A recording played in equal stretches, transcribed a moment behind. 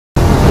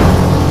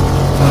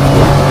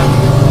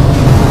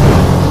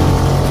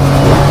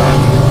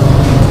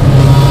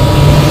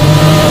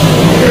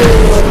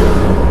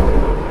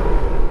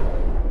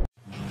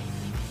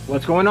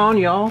What's going on,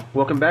 y'all?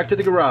 Welcome back to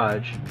the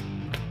garage.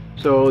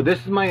 So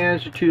this is my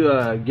answer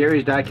to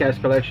Gary's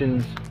Diecast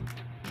Collections,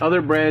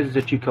 other brands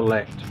that you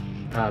collect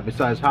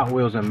besides Hot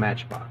Wheels and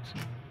Matchbox.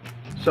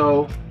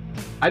 So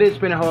I didn't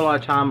spend a whole lot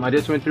of time. I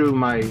just went through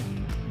my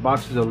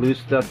boxes of loose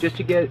stuff just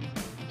to get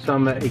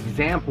some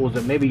examples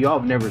that maybe y'all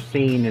have never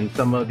seen in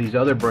some of these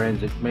other brands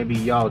that maybe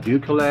y'all do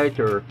collect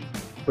or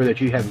that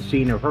you haven't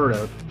seen or heard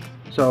of.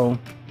 So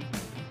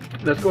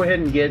let's go ahead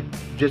and get,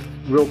 just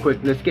real quick,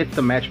 let's get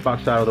some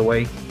Matchbox out of the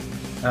way.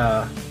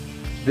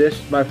 This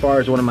by far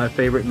is one of my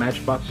favorite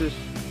Matchboxes.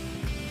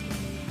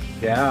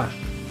 Yeah,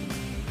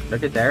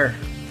 look at there.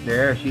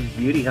 There, she's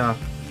beauty, huh?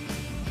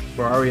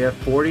 For REF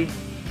 40.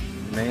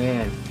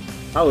 Man,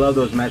 I love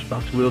those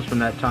Matchbox wheels from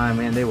that time,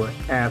 man. They were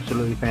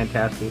absolutely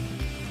fantastic.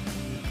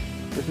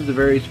 This is a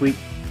very sweet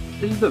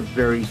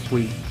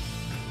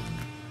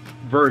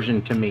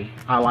version to me.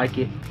 I like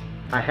it.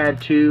 I had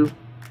two,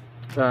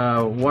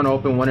 one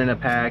open, one in a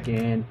pack,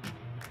 and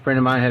a friend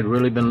of mine had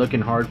really been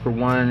looking hard for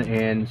one,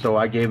 and so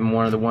I gave him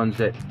one of the ones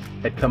that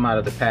had come out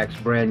of the packs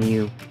brand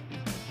new.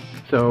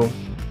 So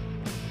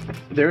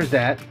there's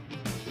that.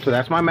 So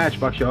that's my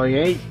Matchbox, y'all.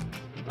 I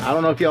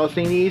don't know if y'all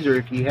seen these or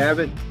if you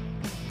haven't,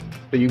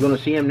 but you're gonna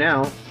see them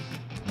now.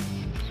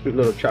 Sweet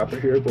little chopper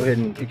here. Go ahead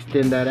and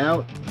extend that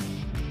out.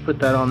 Put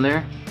that on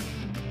there.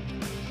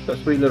 So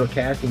sweet little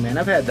casting, man.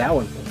 I've had that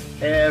one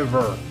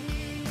forever.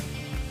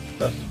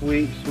 A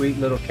sweet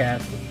little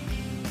casting.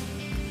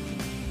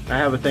 I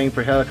have a thing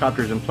for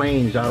helicopters and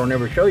planes. I don't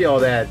ever show y'all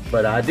that,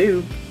 but I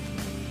do.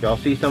 Y'all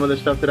see some of the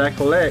stuff that I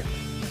collect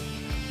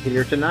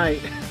here tonight.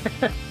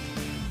 So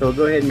we'll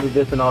go ahead and move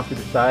this one off to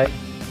the side.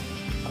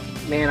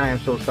 Man, I am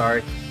so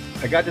sorry.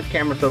 I got this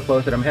camera so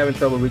close that I'm having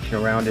trouble reaching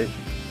around it.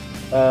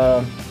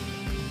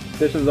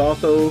 This is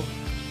also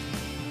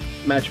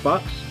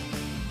Matchbox.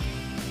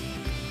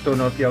 Don't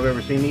know if y'all have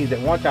ever seen these.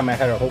 At one time I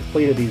had a whole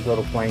fleet of these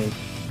little planes.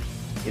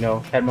 You know,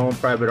 had my own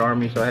private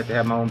army, so I had to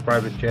have my own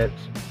private jets.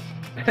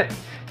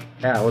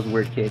 Yeah, I was a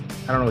weird kid.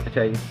 I don't know what to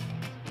tell you.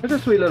 It's a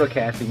sweet little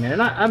casting, man.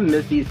 And I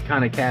miss these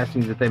kind of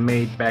castings that they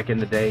made back in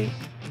the day.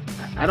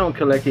 I don't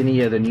collect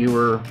any of the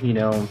newer, you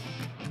know,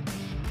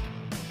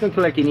 don't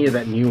collect any of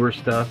that newer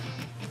stuff.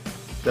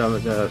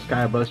 The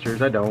Skybusters,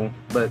 I don't.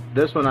 But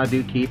this one I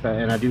do keep,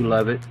 and I do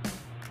love it.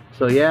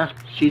 So yeah,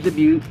 she's a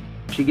beaut.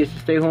 She gets to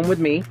stay home with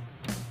me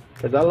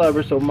because I love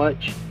her so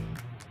much.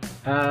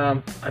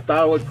 I thought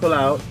I would pull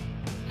out,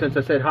 since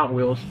I said Hot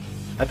Wheels.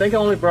 I think I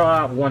only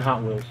brought out one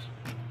Hot Wheels,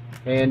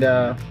 and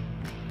I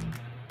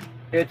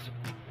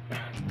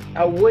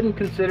wouldn't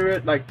consider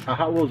it like a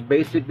Hot Wheels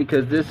basic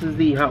because this is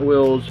the Hot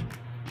Wheels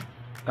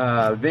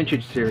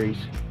Vintage series,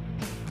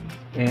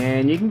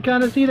 and you can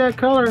kind of see that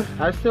color.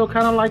 I still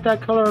kind of like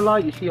that color a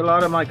lot. You see a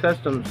lot of my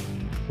customs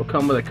will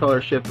come with a color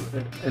shift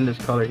in this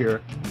color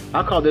here.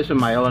 I'll call this one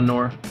my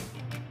Eleanor.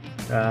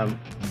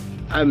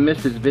 I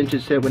missed this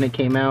vintage set when it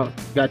came out.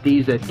 Got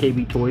these at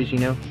KB Toys, you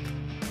know.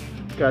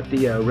 Got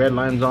the red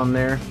lines on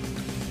there.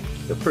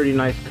 It's a pretty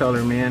nice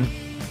color, man.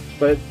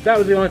 But that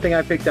was the only thing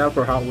I picked out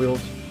for Hot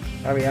Wheels.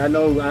 I mean, I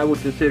know I would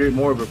consider it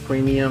more of a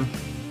premium,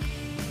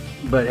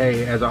 but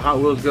hey, as a Hot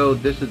Wheels go,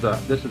 this is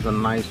a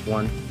nice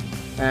one.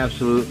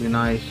 Absolutely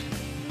nice.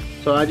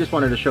 So I just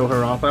wanted to show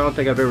her off. I don't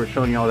think I've ever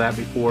shown y'all that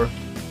before.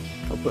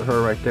 I'll put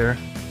her right there.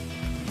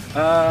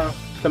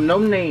 Some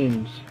known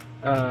names.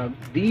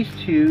 These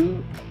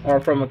two are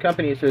from a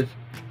company that says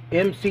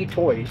MC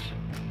Toys,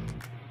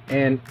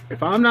 and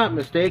if I'm not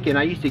mistaken,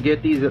 I used to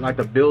get these at like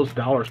the Bill's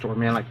dollar store,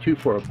 man, like 2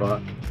 for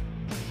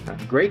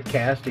 $1. Great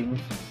castings.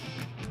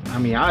 I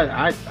mean,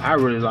 I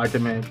really like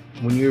them, man.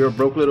 When you're a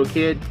broke little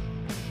kid,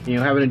 you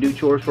know, having to do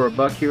chores for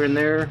 $1 here and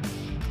there,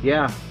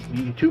 yeah,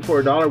 2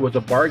 for $1 was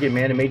a bargain,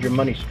 man. It made your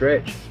money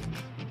stretch.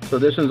 So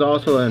this one's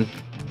also an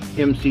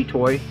MC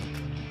toy.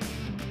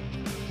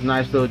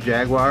 Nice little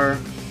Jaguar.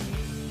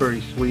 Pretty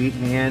sweet,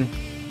 man.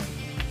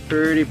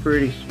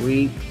 Pretty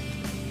sweet.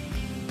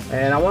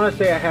 And I want to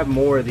say I have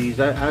more of these.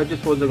 I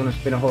just wasn't going to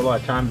spend a whole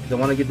lot of time because I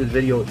want to get this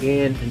video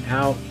in and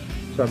out,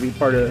 so I'll be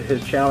part of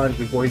his challenge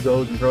before he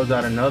goes and throws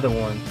out another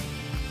one.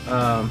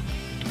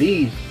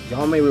 These,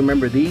 y'all may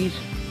remember these.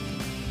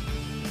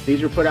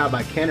 These were put out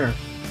by Kenner,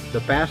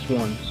 the fast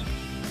ones.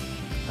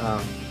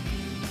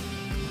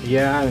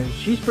 Yeah,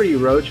 she's pretty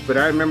roach, but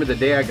I remember the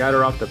day I got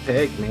her off the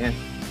peg, man.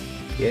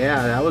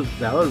 Yeah, that was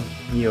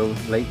you know,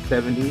 late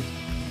 70s.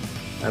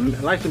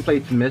 License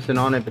plate's missing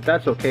on it, but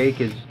that's okay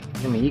because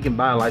I mean, you can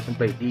buy license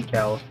plate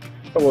decals.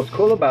 But what's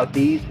cool about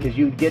these is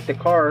you'd get the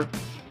car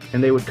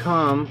and they would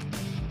come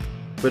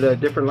with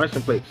different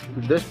license plates.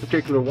 This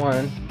particular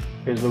one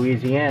is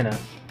Louisiana.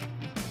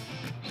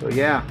 So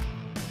yeah,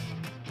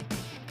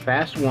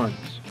 fast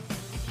ones.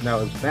 That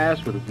was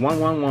fast with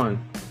 111.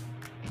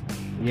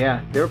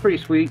 Yeah, they were pretty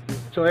sweet.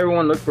 So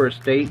everyone looked for a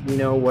state, you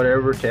know,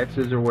 whatever,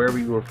 Texas or wherever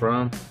you were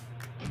from.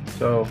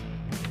 So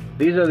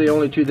these are the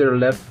only two that are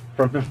left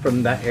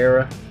from that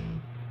era,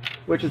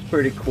 which is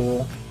pretty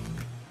cool.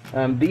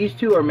 These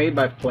two are made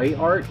by Play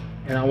Art,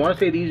 and I want to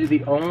say these are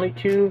the only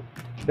two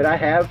that I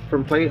have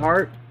from Play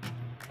Art.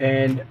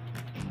 And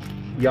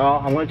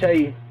y'all, I want to tell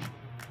you,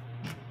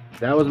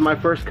 That was my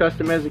first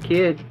custom as a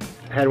kid.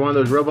 I had one of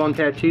those rub-on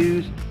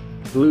tattoos,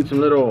 glued some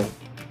little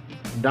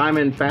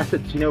diamond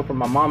facets, you know, from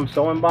my mom's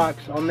sewing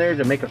box on there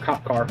to make a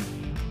cop car.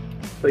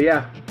 So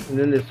yeah, and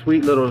then this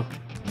sweet little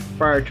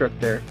fire truck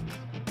there.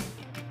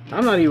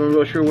 I'm not even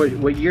real sure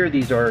what year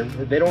these are.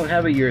 They don't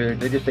have a year,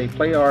 they just say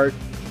play art.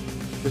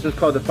 This is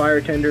called the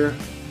Fire Tender,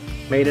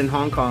 made in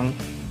Hong Kong.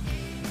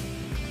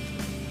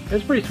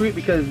 It's pretty sweet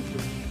because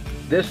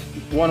this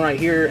one right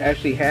here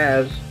actually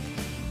has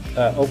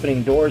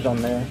opening doors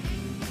on there.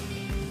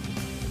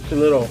 It's a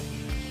little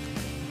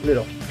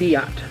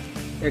Fiat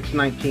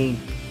X19.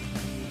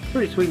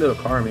 Pretty sweet little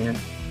car, man.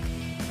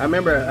 I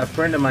remember a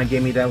friend of mine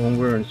gave me that when we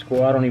were in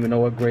school. I don't even know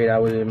what grade I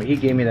was in, but he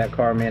gave me that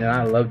car, man, and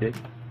I loved it.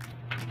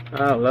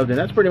 I loved it.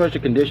 That's pretty much the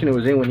condition it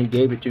was in when he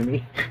gave it to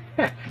me.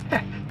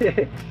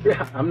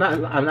 I'm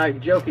not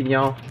joking,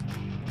 y'all.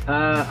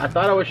 I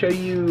thought I would show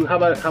you. How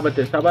about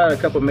this? How about a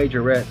couple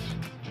majorettes?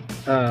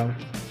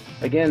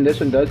 Again,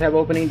 this one does have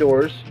opening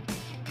doors.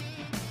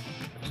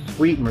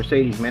 Sweet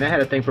Mercedes, man. I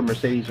had a thing for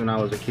Mercedes when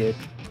I was a kid.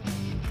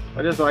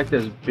 I just like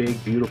this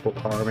big, beautiful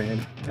car,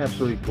 man.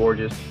 Absolutely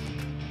gorgeous.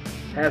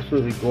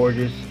 Absolutely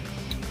gorgeous.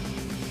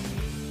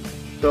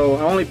 So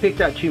I only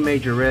picked out 2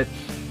 majorettes.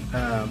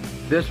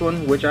 This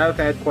one, which I've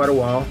had quite a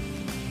while.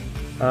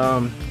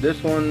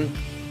 This one,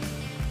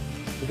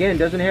 again,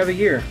 doesn't have a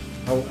year.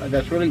 Oh,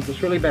 that's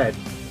really bad.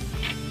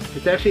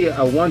 It's actually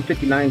a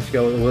 159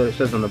 scale, what it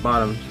says on the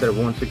bottom, instead of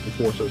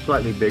 164, so it's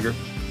slightly bigger.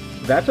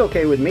 That's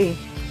okay with me.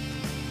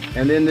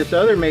 And then this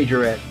other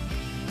majorette,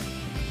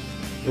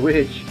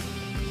 which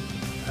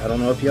I don't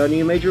know if y'all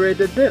knew majorette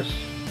did this.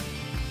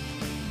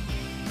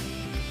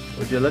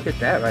 Would you look at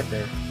that right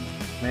there,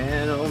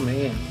 man? Oh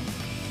man!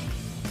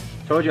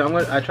 Told you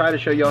I try to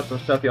show y'all some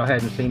stuff y'all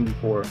hadn't seen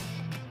before,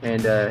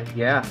 and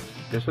yeah,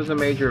 this was a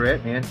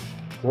majorette, man.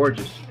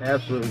 Gorgeous,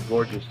 absolutely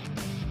gorgeous,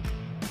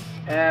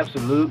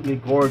 absolutely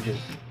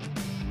gorgeous.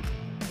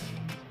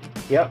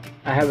 Yep,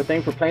 I have a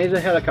thing for planes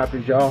and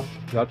helicopters, y'all.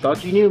 Y'all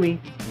thought you knew me,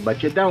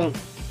 but you don't.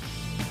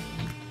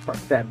 Park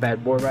that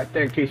bad boy right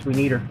there in case we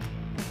need her.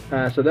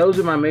 So those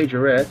are my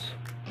majorettes.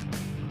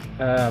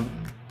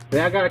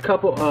 Then I got a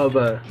couple of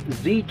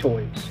Z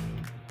toys,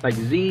 like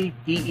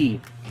Z-E-E.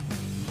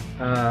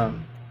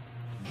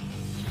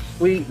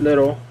 Sweet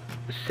little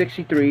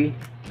 63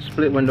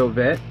 split window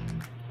vet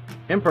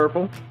in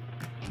purple.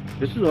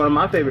 This is one of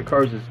my favorite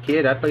cars as a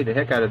kid. I played the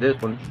heck out of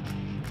this one.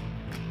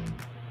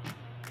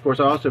 Of course,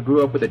 I also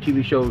grew up with the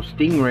TV show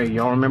Stingray.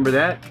 Y'all remember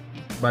that?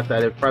 About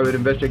that private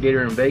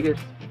investigator in Vegas?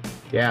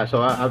 Yeah,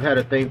 so I've had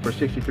a thing for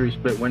 63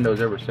 split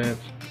windows ever since.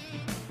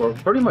 For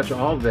pretty much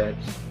all vets.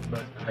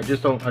 But I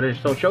just don't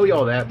show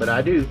y'all that, but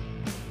I do.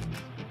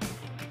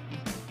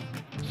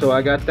 So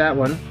I got that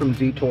one from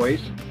Z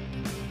Toys.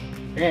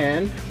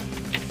 And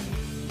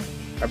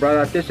I brought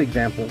out this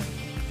example.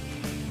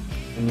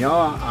 And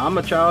y'all, I'm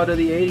a child of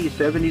the 80s,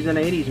 70s, and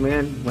 80s,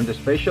 man. When the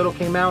space shuttle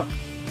came out,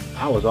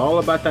 I was all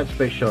about that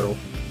space shuttle.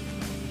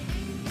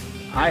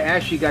 I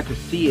actually got to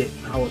see it.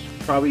 I was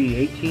probably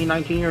 18,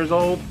 19 years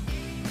old,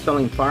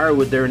 selling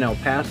firewood there in El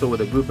Paso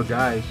with a group of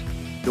guys,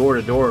 door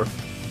to door.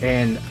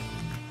 And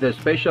the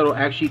space shuttle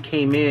actually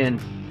came in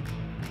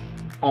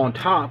on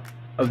top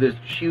of this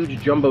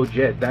huge jumbo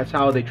jet. That's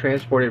how they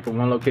transported it from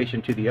one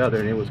location to the other,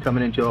 and it was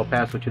coming into El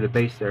Paso to the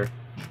base there.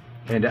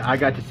 And I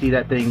got to see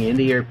that thing in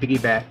the air,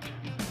 piggybacked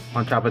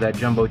on top of that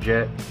jumbo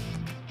jet.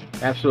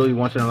 Absolutely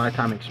once in a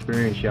lifetime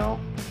experience, y'all.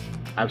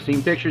 I've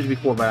seen pictures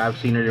before, but I've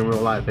seen it in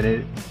real life,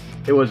 and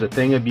it was a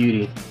thing of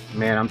beauty,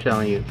 man. I'm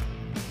telling you,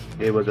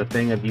 it was a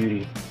thing of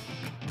beauty.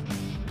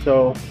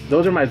 So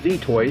those are my Z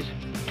toys.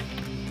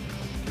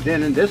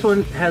 Then this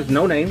one has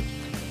no name,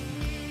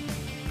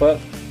 but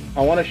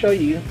I want to show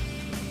you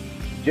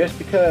just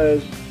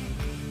because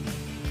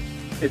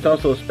it's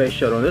also a space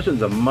shuttle. This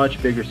one's a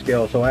much bigger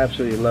scale, so I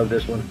absolutely love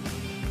this one.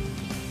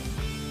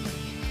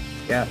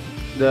 Yeah,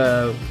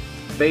 the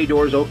bay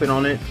doors open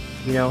on it,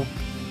 you know,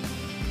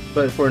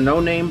 but for a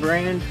no-name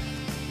brand,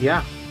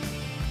 yeah,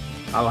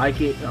 I like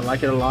it. I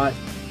like it a lot.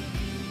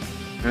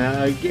 And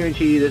I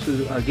guarantee you this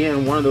is,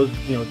 again, one of those,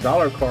 you know,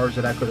 dollar cars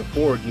that I could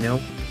afford, you know.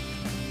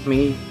 I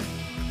mean,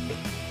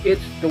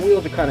 the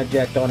wheels are kind of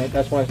jacked on it.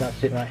 That's why it's not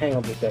sitting right. Hang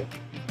on just a sec.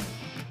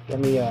 Let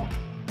me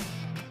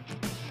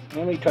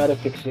try to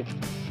fix it.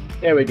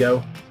 There we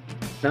go.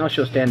 Now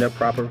she'll stand up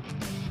proper.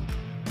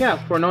 Yeah,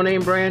 for a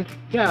no-name brand,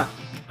 yeah,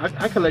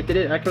 I collected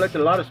it. I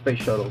collected a lot of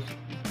space shuttles.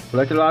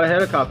 Collected a lot of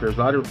helicopters, a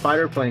lot of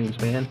fighter planes,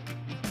 man.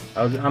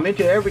 I'm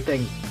into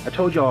everything. I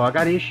told y'all, I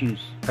got issues.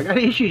 I got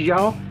issues,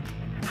 y'all.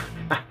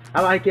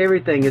 I like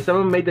everything. If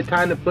someone made the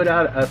time to put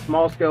out a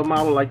small scale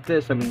model like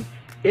this, I mean,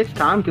 it's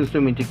time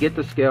consuming to get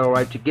the scale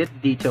right, to get the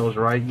details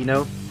right, you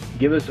know.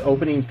 Give us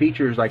opening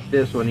features like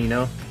this one, you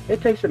know.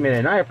 It takes a minute,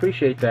 and I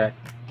appreciate that.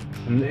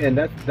 And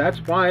that's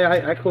why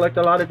I collect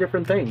a lot of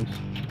different things.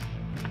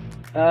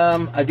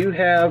 I do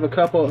have a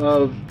couple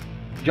of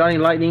Johnny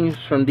Lightnings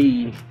from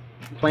the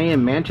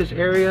Playing Mantis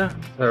area,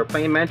 or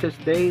Playing Mantis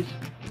days.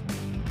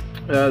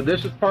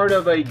 This is part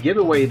of a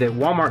giveaway that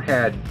Walmart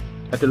had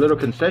at the little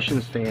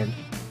concession stand.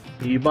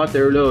 You bought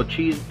their little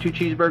two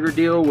cheeseburger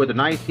deal with an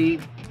icy,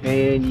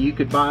 and you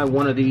could buy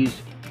one of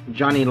these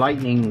Johnny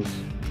Lightnings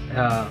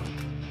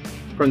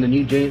from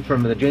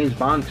the James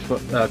Bond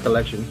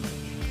collection.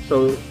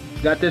 So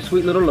got this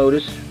sweet little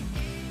Lotus,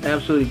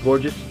 absolutely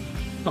gorgeous.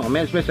 Oh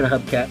man, it's missing a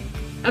hubcap.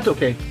 That's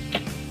okay.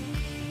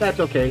 That's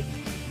okay.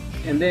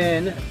 And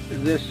then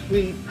this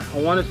sweet,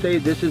 I want to say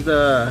this is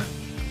a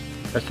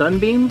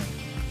Sunbeam.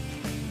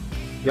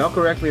 Y'all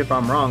correct me if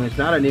I'm wrong. It's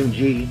not an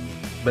MG,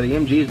 but the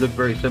MGs look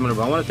very similar.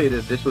 But I want to say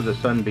that this was a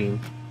Sunbeam.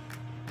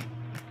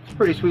 It's a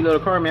pretty sweet little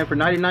car, man, for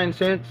 99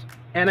 cents.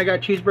 And I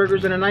got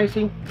cheeseburgers and an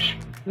icy.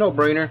 No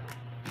brainer.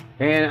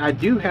 And I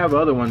do have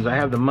other ones. I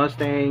have the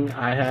Mustang.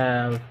 I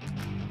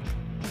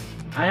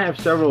have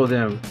several of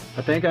them.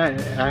 I think I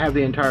have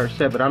the entire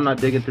set, but I'm not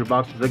digging through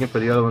boxes looking for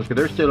the other ones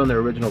because they're still in their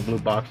original blue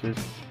boxes.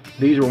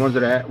 These were ones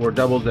that were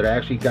doubles that I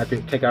actually got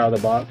to take out of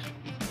the box.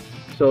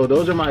 So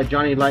those are my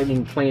Johnny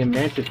Lightning Playing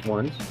Mantis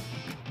ones.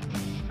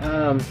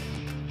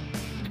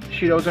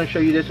 Shoot, I was going to show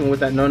you this one with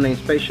that no-name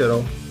space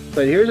shuttle.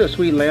 But here's a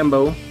sweet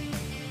Lambo.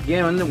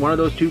 Again, one of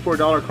those $2 for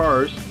 $1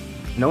 cars.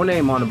 No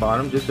name on the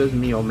bottom, just says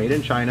Mio, made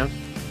in China.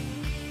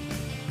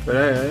 But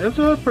it's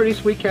a pretty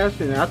sweet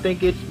casting. I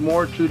think it's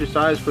more true to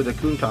size for the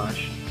Countach,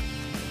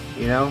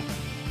 you know.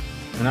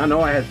 And I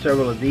know I had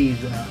several of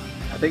these.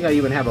 I think I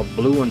even have a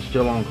blue one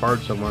still on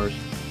card somewhere,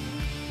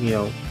 you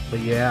know.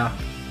 But yeah,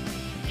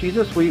 she's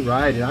a sweet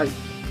ride, and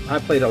I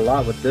played a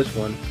lot with this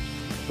one.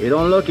 You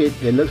don't look it;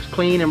 it looks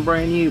clean and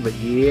brand new. But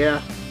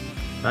yeah,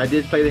 I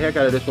did play the heck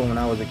out of this one when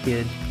I was a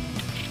kid.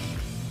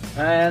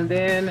 And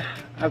then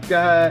I've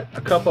got a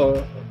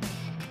couple.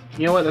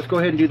 You know what? Let's go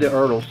ahead and do the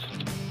Ertls.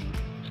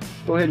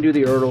 Go ahead and do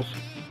the Ertls.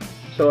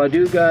 So I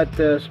do got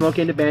the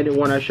Smokey and the Bandit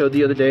one I showed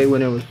the other day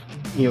when it was,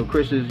 you know,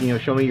 Chris's, you know,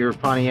 show me your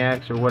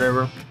Pontiacs or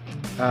whatever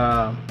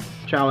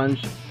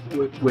challenge,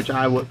 which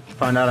I would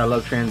find out I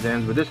love Trans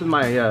Ams. But this is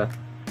my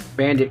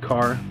Bandit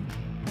car.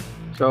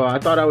 So I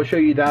thought I would show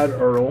you that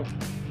Ertl.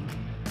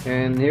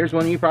 And here's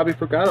one you probably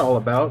forgot all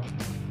about.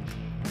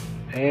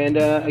 And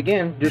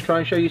again, just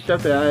trying to show you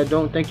stuff that I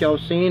don't think y'all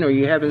seen or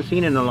you haven't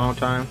seen in a long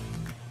time.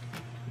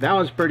 That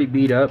one's pretty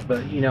beat up,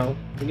 but you know,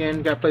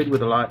 again, got played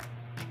with a lot.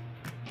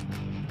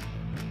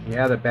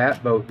 Yeah, the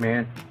Bat Boat,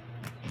 man.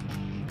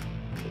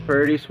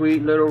 Pretty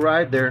sweet little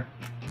ride there.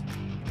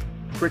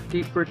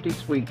 Pretty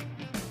sweet.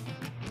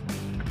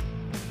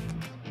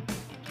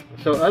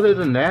 So other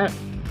than that,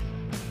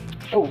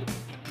 oh,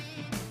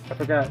 I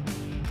forgot.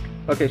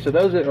 Okay, so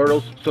those are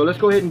Ertls. So let's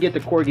go ahead and get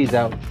the Corgis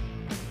out.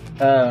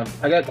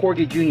 I got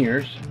Corgi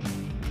Juniors,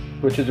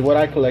 which is what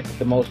I collected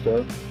the most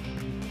of.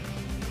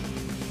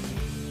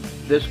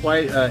 This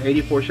white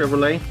 84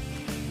 Chevrolet,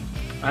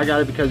 I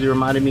got it because it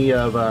reminded me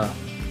of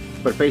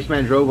what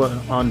Faceman drove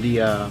on the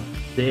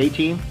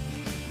A-Team.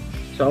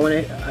 So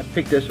I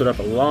picked this one up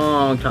a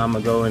long time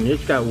ago, and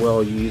it's got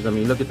well used. I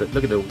mean, look at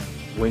the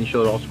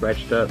windshield all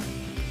scratched up.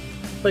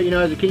 But you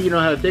know, as a kid, you don't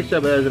know how to fix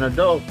that. But as an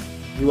adult,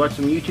 you watch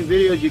some YouTube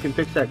videos, you can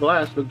fix that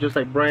glass, look just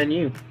like brand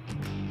new.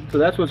 So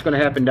that's what's going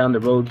to happen down the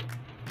road.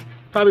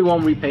 Probably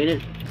won't repaint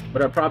it,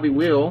 but I probably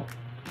will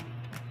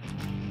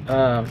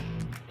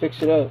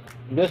fix it up.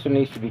 This one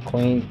needs to be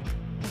cleaned.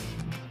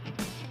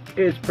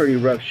 It's pretty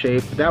rough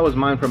shape. That was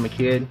mine from a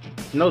kid.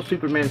 No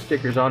Superman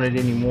stickers on it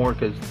anymore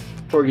because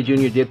Corgi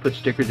Jr. did put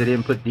stickers. They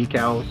didn't put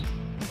decals.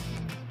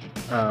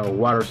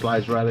 Water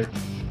slides rather.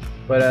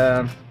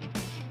 But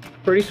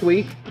pretty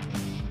sweet.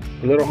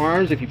 The little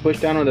arms, if you push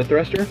down on the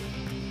thruster,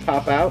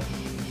 pop out.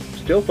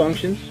 Still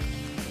functions.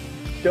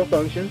 Still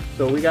functions.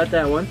 So we got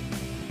that one.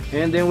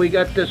 And then we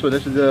got this one.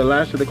 This is the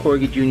last of the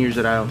Corgi Juniors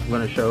that I'm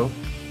going to show.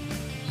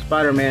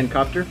 Spider-Man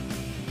Copter.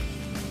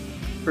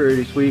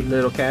 Pretty sweet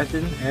little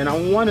casting. And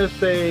I want to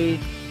say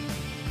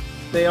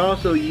they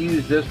also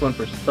used this one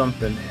for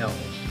something else.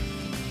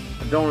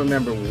 I don't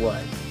remember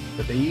what,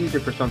 but they used it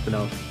for something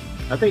else.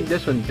 I think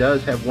this one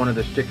does have one of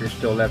the stickers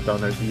still left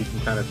on there, so you can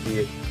kind of see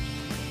it.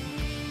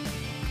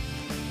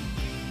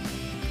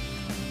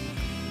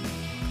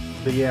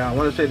 But yeah, I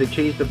want to say they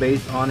changed the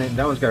base on it.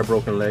 That one's got a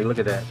broken leg. Look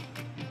at that.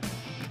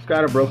 It's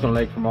got a broken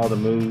leg from all the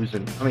moves,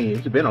 and I mean,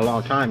 it's been a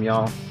long time,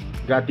 y'all.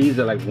 Got these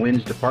at like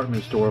Wynn's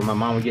department store. My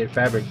mom would get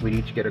fabric. We'd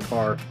each get a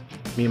car.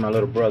 Me and my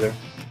little brother.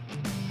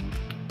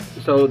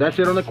 So that's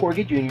it on the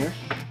Corgi Juniors.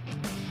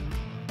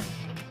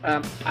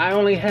 I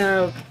only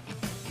have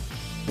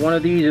one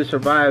of these that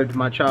survived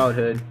my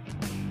childhood.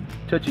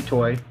 Tootsie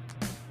Toy.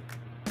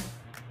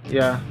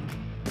 Yeah,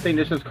 I think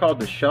this is called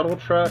the Shuttle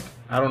Truck.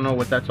 I don't know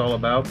what that's all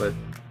about, but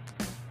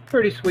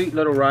pretty sweet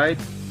little ride.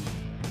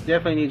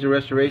 Definitely needs a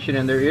restoration,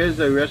 and there is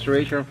a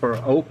restoration for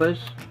Opus.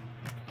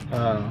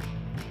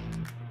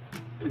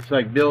 It's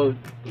like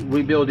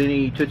rebuild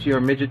any Tootsie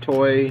or Midget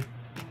toy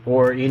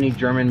or any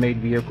German-made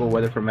vehicle,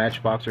 whether for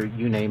Matchbox or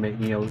you name it,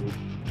 you know,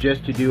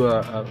 just to do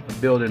a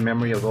build in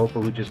memory of Opa,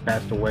 who just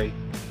passed away.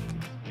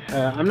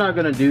 I'm not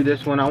going to do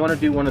this one. I want to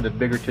do one of the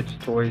bigger Tootsie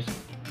toys.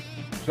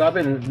 So I've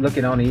been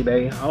looking on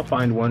eBay. I'll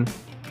find one.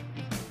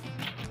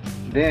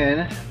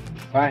 Then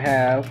I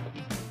have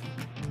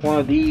one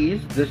of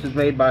these. This is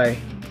made by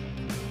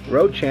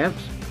Road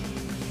Champs.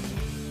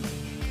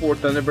 4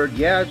 Thunderbird.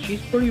 Yeah,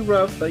 she's pretty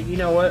rough, but you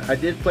know what? I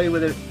did play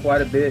with it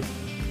quite a bit.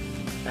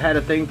 I had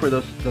a thing for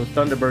those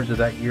Thunderbirds of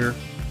that year.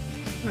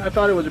 I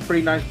thought it was a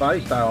pretty nice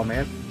body style,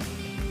 man.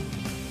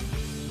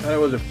 I thought it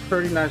was a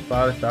pretty nice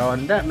body style,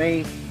 and that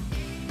may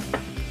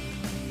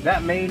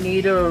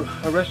need a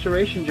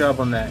restoration job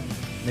on that.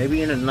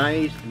 Maybe in a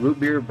nice root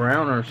beer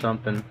brown or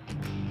something.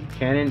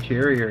 Tan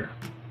interior.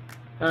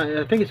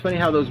 I think it's funny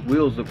how those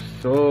wheels look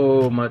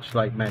so much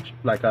like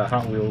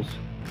Hot Wheels.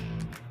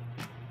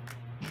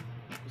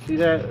 See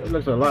that? It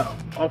looks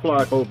awful lot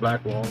like old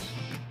Black Walls.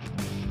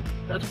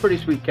 That's pretty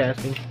sweet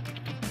casting.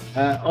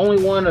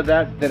 Only one of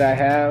that I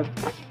have.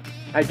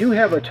 I do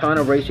have a ton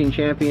of racing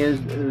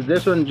champions.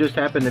 This one just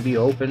happened to be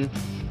open.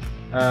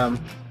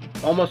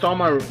 Almost all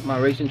my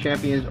racing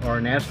champions are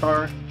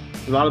NASCAR.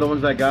 A lot of the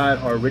ones I got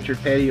are Richard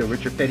Petty or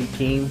Richard Petty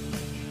team.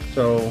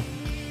 So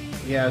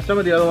yeah, some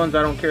of the other ones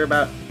I don't care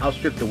about. I'll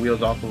strip the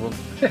wheels off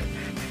of them.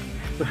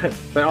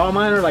 But all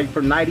mine are like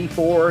from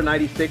 94,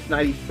 96,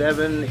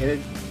 97.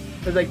 And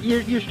it's like,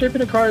 you're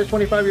stripping a car that's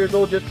 25 years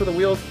old just for the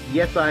wheels?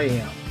 Yes, I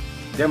am.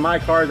 They're my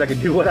cars. I can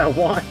do what I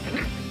want.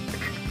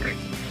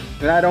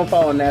 And I don't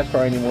follow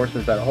NASCAR anymore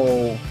since that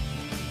whole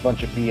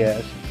bunch of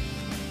BS.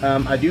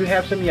 I do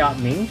have some yacht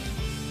memes.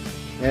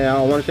 And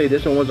I want to say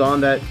this one was on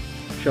that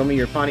Show Me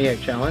Your Pontiac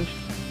challenge.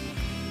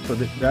 So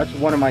that's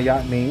one of my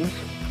yacht memes.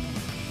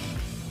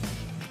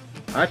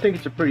 I think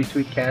it's a pretty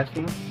sweet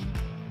casting.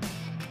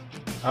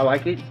 I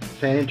like it.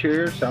 Tan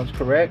interior sounds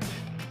correct.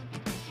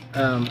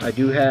 I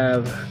do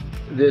have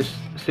this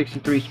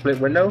 63 split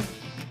window.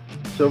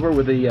 Silver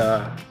with the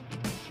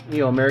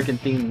American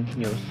theme,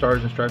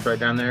 stars and stripes right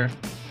down there.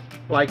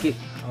 Like it.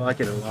 I like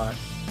it a lot.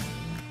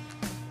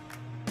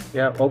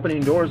 Yeah,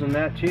 opening doors on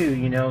that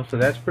too, so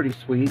that's pretty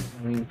sweet.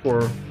 I mean,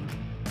 for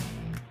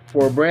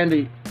a brand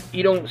that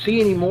you don't see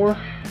anymore,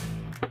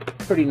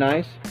 pretty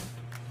nice.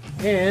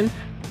 And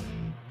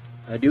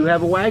I do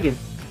have a wagon.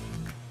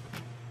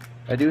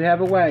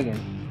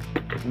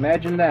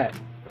 Imagine that.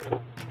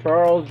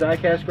 Charles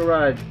Diecast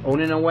Garage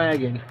owning a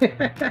wagon.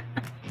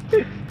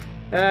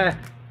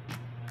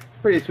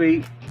 Pretty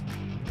sweet.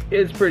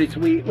 It's pretty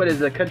sweet. What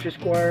is it, Country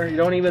Squire? You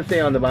don't even say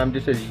on the bottom, it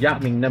just says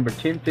Yachtming number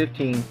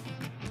 1015.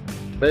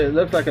 But it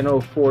looks like an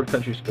old Ford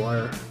Country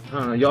Squire. I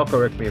don't know, y'all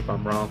correct me if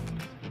I'm wrong.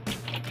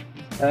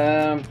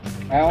 I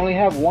only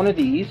have one of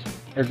these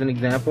as an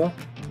example.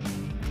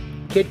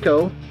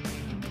 Kidco,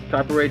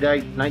 copyright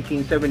date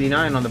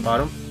 1979 on the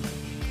bottom.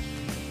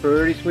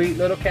 Pretty sweet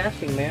little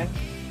casting, man.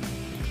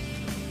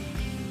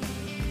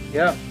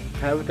 Yep,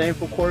 have a thing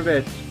for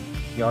Corvettes.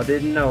 Y'all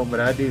didn't know,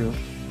 but I do.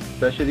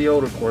 Especially the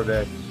older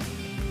Corvettes.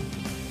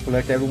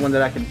 Collect every one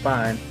that I can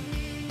find.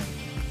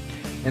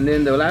 And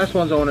then the last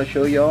ones I want to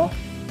show y'all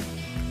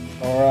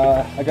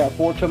are, I got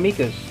 4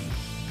 Tomicas.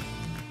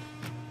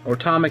 Or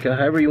Tomica,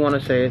 however you want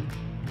to say it.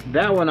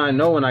 That one, I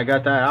know when I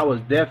got that, I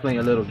was definitely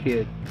a little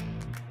kid.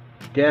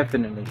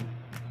 Definitely.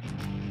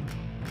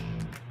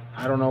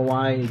 I don't know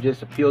why, it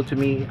just appealed to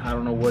me. I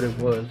don't know what it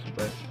was,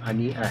 but I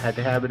had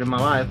to have it in my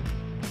life.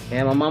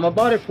 And my mama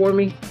bought it for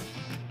me.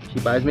 She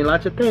buys me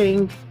lots of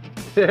things.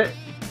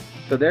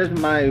 So there's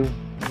my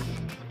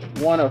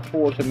one of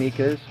 4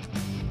 Tomicas.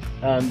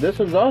 This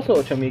one's also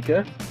a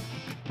Tomica.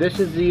 This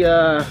is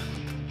the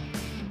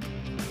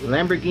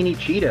Lamborghini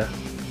Cheetah.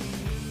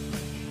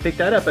 Picked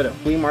that up at a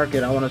flea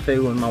market. I want to say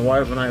when my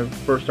wife and I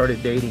first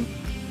started dating,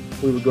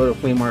 we would go to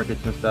flea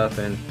markets and stuff,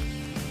 and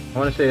I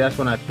want to say that's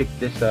when I picked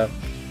this up.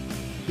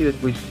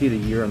 We see the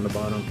year on the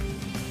bottom.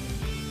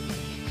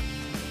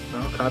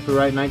 Oh,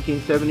 copyright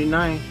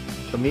 1979.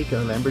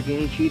 Tomica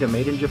Lamborghini Cheetah,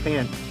 made in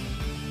Japan.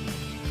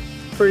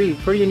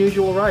 Pretty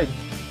unusual ride.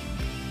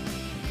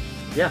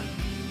 Yeah.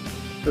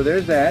 So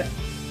there's that.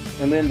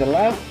 And then the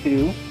last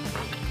 2,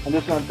 I'm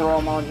just going to throw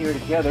them on here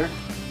together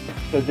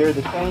because they're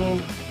the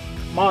same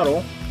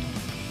model,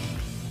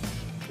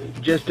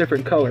 just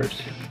different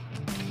colors.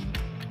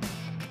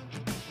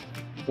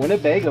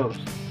 Winnebagos.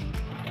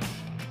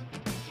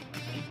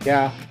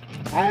 Yeah,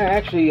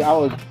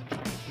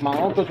 my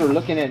uncles were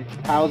looking at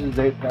houses.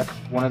 That's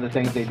one of the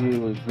things they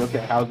do, is look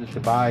at houses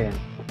to buy,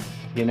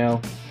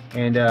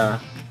 and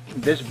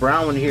this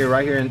brown one here,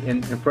 right here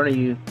in front of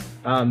you,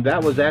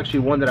 that was actually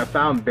one that I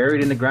found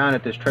buried in the ground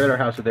at this trailer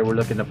house that they were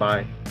looking to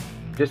buy.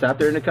 Just out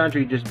there in the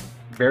country, just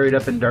buried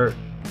up in dirt.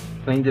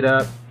 Cleaned it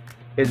up.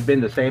 It's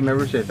been the same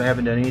ever since. I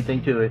haven't done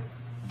anything to it.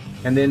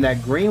 And then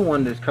that green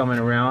one that's coming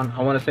around,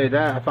 I want to say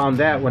that I found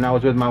that when I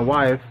was with my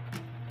wife,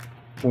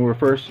 when we were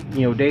first,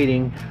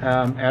 dating,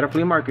 at a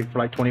flea market for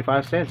like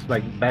 25 cents,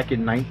 like back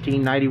in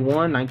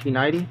 1991,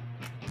 1990.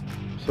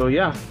 So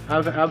yeah,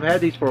 I've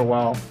had these for a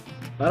while.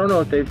 I don't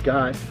know if they've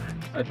got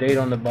a date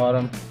on the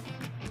bottom.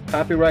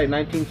 Copyright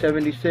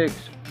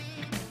 1976.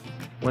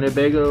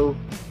 Winnebago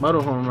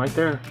motorhome right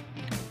there.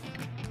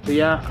 So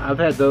yeah, I've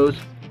had those.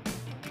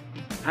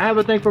 I have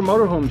a thing for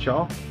motorhomes,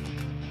 y'all.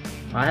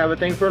 I have a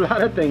thing for a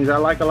lot of things. I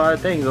like a lot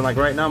of things. And like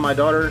right now, my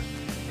daughter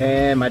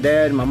and my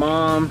dad and my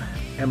mom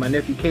and my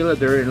nephew Caleb,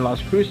 they're in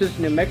Las Cruces,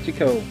 New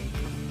Mexico.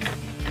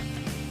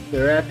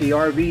 They're at the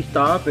RV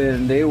stop,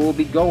 and they will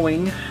be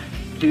going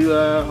to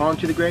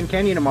onto the Grand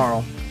Canyon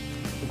tomorrow.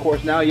 Of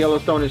course, now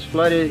Yellowstone is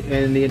flooded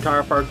and the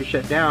entire park is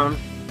shut down.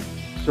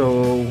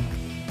 So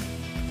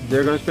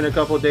they're going to spend a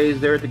couple of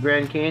days there at the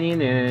Grand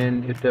Canyon,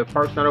 and if the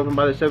park's not open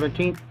by the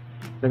 17th,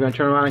 they're going to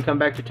turn around and come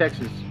back to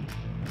Texas.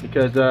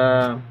 Because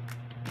the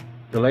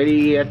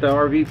lady at the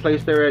RV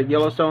place there at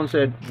Yellowstone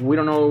said, we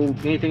don't know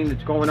anything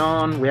that's going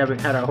on. We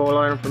haven't had a whole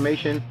lot of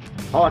information.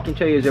 All I can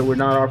tell you is that we're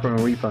not offering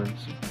refunds.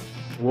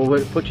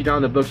 We'll put you down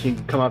on the books and you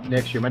can come up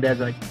next year. My dad's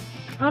like,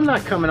 I'm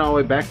not coming all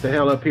the way back the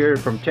hell up here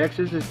from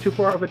Texas. It's too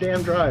far of a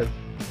damn drive.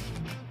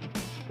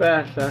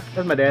 But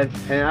that's my dad.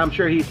 And I'm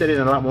sure he said it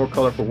in a lot more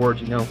colorful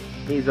words, you know.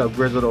 He's a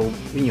grizzled old,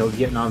 you know,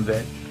 Vietnam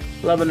vet.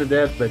 Loving to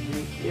death, but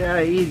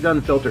yeah, he's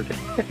unfiltered.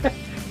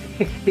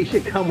 He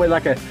should come with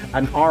like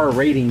an R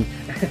rating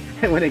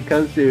when it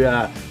comes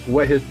to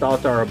what his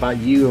thoughts are about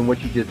you and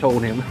what you just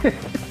told him.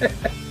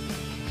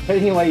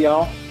 Anyway,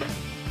 y'all,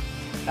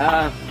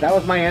 that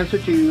was my answer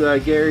to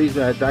Gary's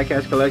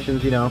Diecast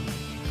Collections, you know,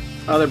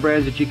 other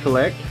brands that you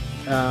collect.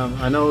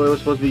 I know it was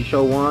supposed to be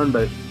show one,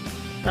 but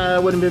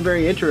it wouldn't have been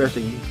very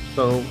interesting.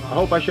 So I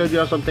hope I showed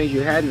y'all some things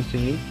you hadn't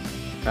seen,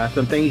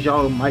 some things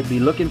y'all might be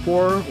looking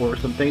for, or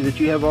some things that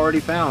you have already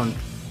found.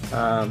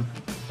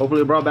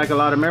 Hopefully it brought back a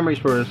lot of memories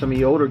for some of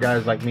you older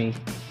guys like me.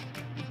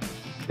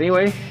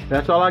 Anyway,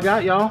 that's all I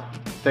got, y'all.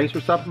 Thanks for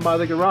stopping by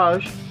the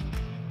garage.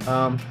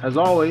 As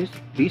always,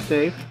 be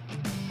safe,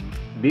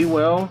 be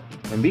well,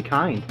 and be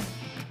kind.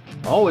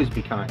 Always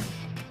be kind.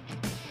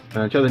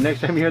 And until the next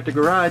time you're at the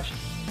garage,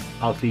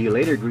 I'll see you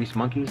later, grease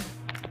monkeys.